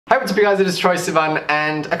Hi, what's up you guys, it is Troye Sivan,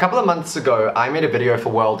 and a couple of months ago I made a video for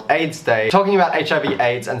World AIDS Day talking about HIV,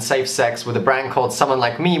 AIDS and safe sex with a brand called Someone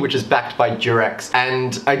Like Me, which is backed by Durex.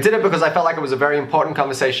 And I did it because I felt like it was a very important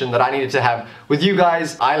conversation that I needed to have with you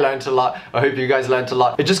guys. I learned a lot, I hope you guys learned a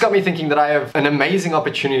lot. It just got me thinking that I have an amazing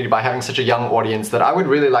opportunity by having such a young audience that I would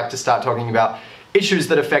really like to start talking about issues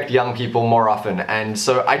that affect young people more often. And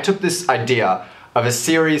so I took this idea of a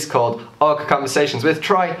series called Awkward Conversations with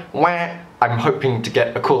Troye, where I'm hoping to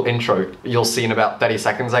get a cool intro you'll see in about 30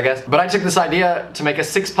 seconds, I guess. But I took this idea to make a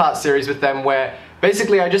 6-part series with them where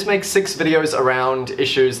basically I just make 6 videos around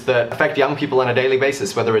issues that affect young people on a daily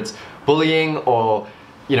basis, whether it's bullying or,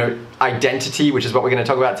 you know, identity, which is what we're going to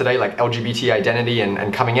talk about today, like LGBT identity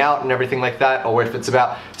and coming out and everything like that, or if it's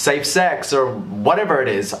about safe sex or whatever it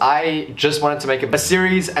is. I just wanted to make a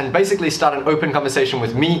series and basically start an open conversation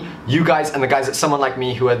with me, you guys, and the guys at Someone Like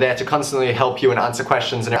Me who are there to constantly help you and answer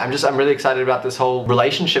questions. And I'm really excited about this whole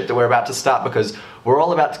relationship that we're about to start because we're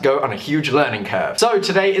all about to go on a huge learning curve. So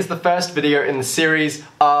today is the first video in the series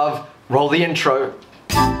of roll the intro.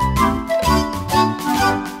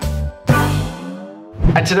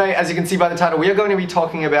 And today, as you can see by the title, we are going to be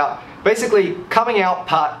talking about basically coming out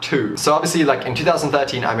part 2. So obviously, like in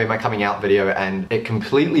 2013, I made my coming out video and it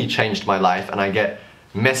completely changed my life, and I get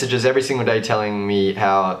messages every single day telling me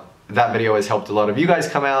how that video has helped a lot of you guys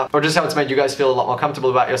come out, or just how it's made you guys feel a lot more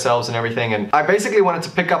comfortable about yourselves and everything. And I basically wanted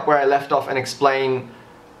to pick up where I left off and explain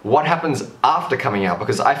what happens after coming out,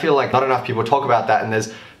 because I feel like not enough people talk about that, and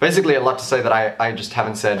there's basically a lot to say that I just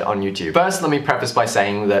haven't said on YouTube. First, let me preface by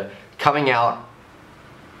saying that coming out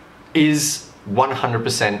is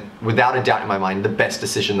 100%, without a doubt in my mind, the best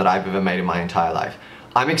decision that I've ever made in my entire life.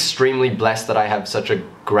 I'm extremely blessed that I have such a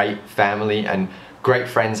great family and great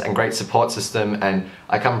friends and great support system, and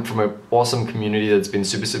I come from an awesome community that's been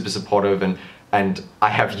super supportive, and I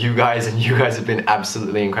have you guys, and you guys have been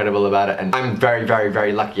absolutely incredible about it, and I'm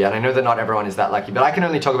very lucky. And I know that not everyone is that lucky, but I can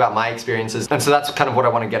only talk about my experiences, and so that's kind of what I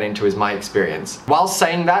want to get into, is my experience. While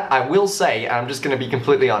saying that, I will say, and I'm just going to be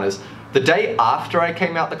completely honest, the day after I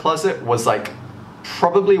came out the closet was like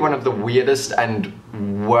probably one of the weirdest and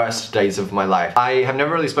worst days of my life. I have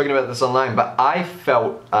never really spoken about this online, but I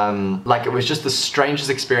felt like it was just the strangest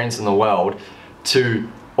experience in the world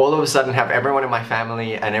to all of a sudden have everyone in my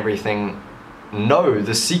family and everything know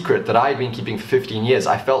the secret that I had been keeping for 15 years.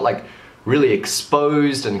 I felt like really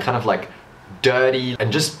exposed and kind of like dirty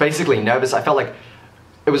and just basically nervous. I felt like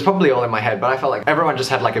it was probably all in my head, but I felt like everyone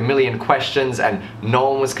just had like a million questions and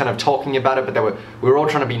no one was kind of talking about it, but we were all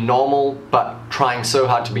trying to be normal, but trying so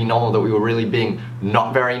hard to be normal that we were really being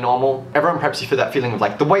not very normal. Everyone preps you for that feeling of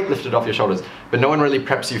like the weight lifted off your shoulders, but no one really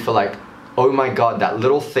preps you for like, oh my god, that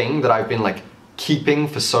little thing that I've been like keeping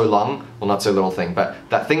for so long, well, not so little thing, but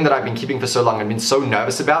that thing that I've been keeping for so long and been so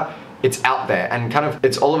nervous about, it's out there, and kind of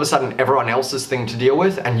it's all of a sudden everyone else's thing to deal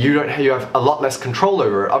with, and you have a lot less control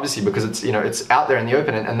over it, obviously, because it's, you know, it's out there in the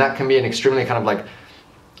open, and that can be an extremely kind of like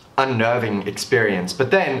unnerving experience. But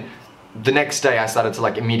then the next day I started to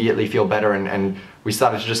like immediately feel better, and we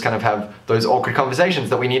started to just kind of have those awkward conversations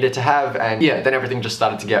that we needed to have, and yeah, then everything just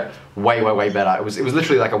started to get way better. It was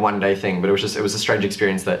literally like a one-day thing, but it was a strange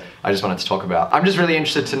experience that I just wanted to talk about. I'm just really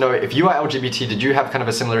interested to know if you are LGBT, did you have kind of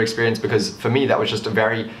a similar experience? Because for me that was just a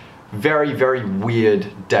very weird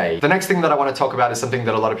day. The next thing that I want to talk about is something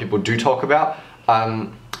that a lot of people do talk about,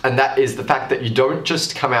 and that is the fact that you don't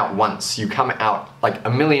just come out once, you come out like a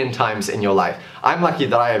million times in your life. I'm lucky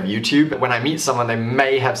that I have YouTube. When I meet someone, they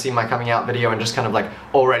may have seen my coming out video and just kind of like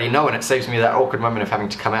already know, and it saves me that awkward moment of having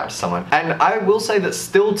to come out to someone. And I will say that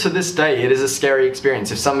still to this day, it is a scary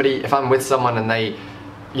experience. If I'm with someone and they,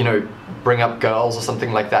 you know, bring up girls or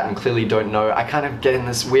something like that and clearly don't know, I kind of get in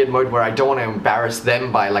this weird mode where I don't want to embarrass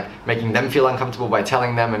them by like making them feel uncomfortable by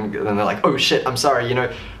telling them, and then they're like, oh shit, I'm sorry, you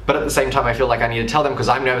know. But at the same time I feel like I need to tell them because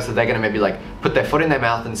I'm nervous that they're gonna maybe like put their foot in their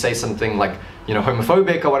mouth and say something like, you know,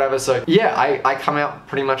 homophobic or whatever. So yeah, I come out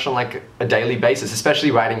pretty much on like a daily basis,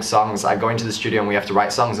 especially writing songs. I go into the studio and we have to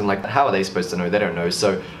write songs, and like, how are they supposed to know? They don't know.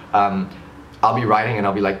 So I'll be writing and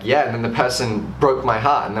I'll be like, yeah, and then the person broke my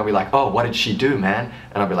heart, and they'll be like, oh, what did she do, man?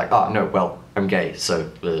 And I'll be like, oh no, well, I'm gay,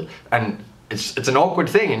 so and it's an awkward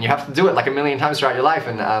thing, and you have to do it like a million times throughout your life,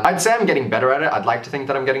 and I'd say I'm getting better at it. I'd like to think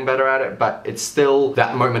that I'm getting better at it, but it's still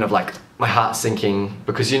that moment of like my heart sinking,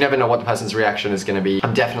 because you never know what the person's reaction is going to be.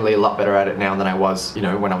 I'm definitely a lot better at it now than I was, you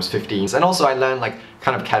know, when I was 15. And also I learned like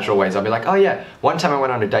kind of casual ways. I'll be like, oh yeah, one time I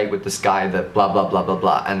went on a date with this guy that blah blah blah blah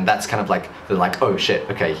blah, and that's kind of like, they're like, oh shit,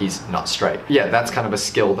 okay, he's not straight. Yeah, that's kind of a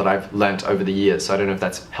skill that I've learnt over the years, so I don't know if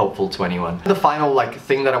that's helpful to anyone. The final like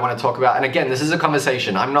thing that I want to talk about, and again, this is a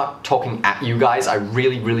conversation, I'm not talking at you guys, I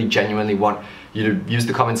really genuinely want you to use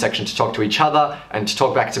the comment section to talk to each other and to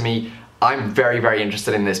talk back to me. I'm very, very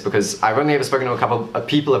interested in this because I've only ever spoken to a couple of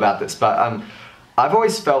people about this, but I've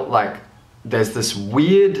always felt like there's this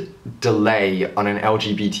weird delay on an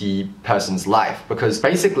LGBT person's life, because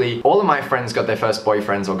basically all of my friends got their first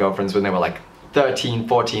boyfriends or girlfriends when they were like 13,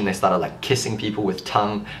 14, they started like kissing people with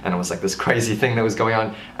tongue, and it was like this crazy thing that was going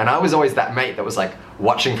on, and I was always that mate that was like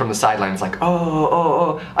watching from the sidelines like,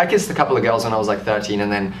 oh. I kissed a couple of girls when I was like 13,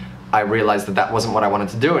 and then I realized that that wasn't what I wanted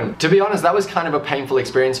to do, and to be honest, that was kind of a painful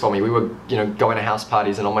experience for me. We were, you know, going to house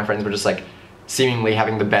parties and all my friends were just like seemingly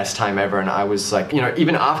having the best time ever, and I was like, you know,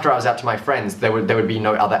 even after I was out to my friends, there would be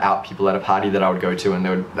no other out people at a party that I would go to, and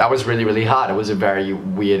that was really, really hard. It was a very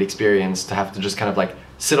weird experience to have to just kind of like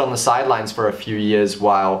sit on the sidelines for a few years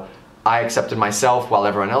while I accepted myself, while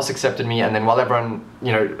everyone else accepted me, and then while everyone,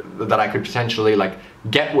 you know, that I could potentially like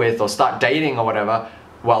get with or start dating or whatever,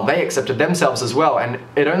 while they accepted themselves as well. And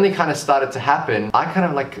it only kind of started to happen. I kind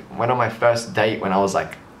of like went on my first date when I was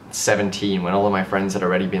like 17, when all of my friends had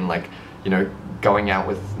already been like, you know, going out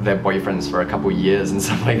with their boyfriends for a couple years and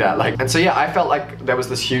stuff like that. And so yeah, I felt like there was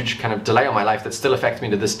this huge kind of delay on my life that still affects me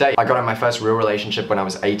to this day. I got in my first real relationship when I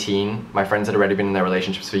was 18. My friends had already been in their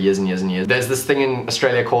relationships for years and years and years. There's this thing in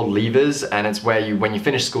Australia called leavers, and it's where when you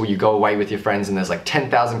finish school, you go away with your friends, and there's like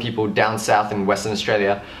 10,000 people down south in Western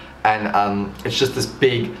Australia, and it's just this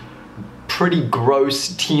big, pretty gross,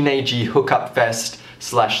 teenagey hookup fest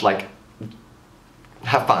slash like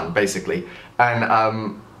have fun, basically.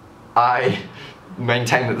 And I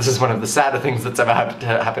maintain that this is one of the sadder things that's ever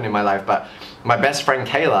happened in my life, but my best friend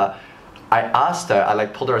Kayla, I asked her, I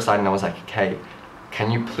like pulled her aside and I was like, "Kay,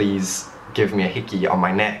 can you please give me a hickey on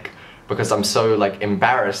my neck? Because I'm so like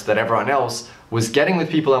embarrassed that everyone else was getting with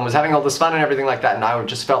people and was having all this fun and everything like that, and I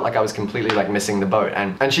just felt like I was completely like missing the boat."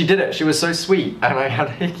 And she did it. She was so sweet, and I had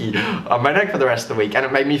a hickey on my neck for the rest of the week, and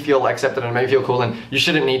it made me feel accepted and it made me feel cool. And you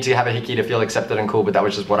shouldn't need to have a hickey to feel accepted and cool, but that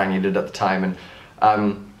was just what I needed at the time. And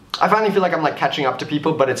I finally feel like I'm like catching up to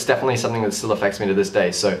people, but it's definitely something that still affects me to this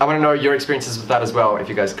day. So I want to know your experiences with that as well. If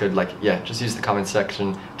you guys could, like, yeah, just use the comment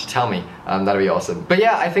section to tell me. That'd be awesome. But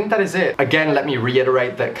yeah, I think that is it. Again, let me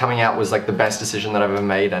reiterate that coming out was like the best decision that I've ever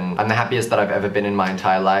made, and I'm the happiest that I've ever been in my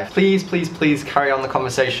entire life. Please, please, please carry on the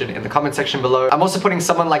conversation in the comment section below. I'm also putting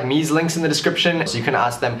someone like me's links in the description, so you can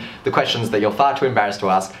ask them the questions that you're far too embarrassed to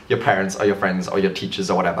ask your parents or your friends or your teachers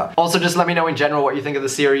or whatever. Also, just let me know in general what you think of the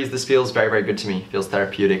series. This feels very, very good to me. It feels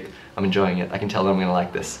therapeutic. I'm enjoying it. I can tell that I'm gonna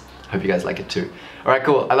like this. Hope you guys like it too. Alright,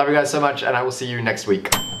 cool. I love you guys so much, and I will see you next week.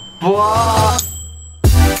 Bye!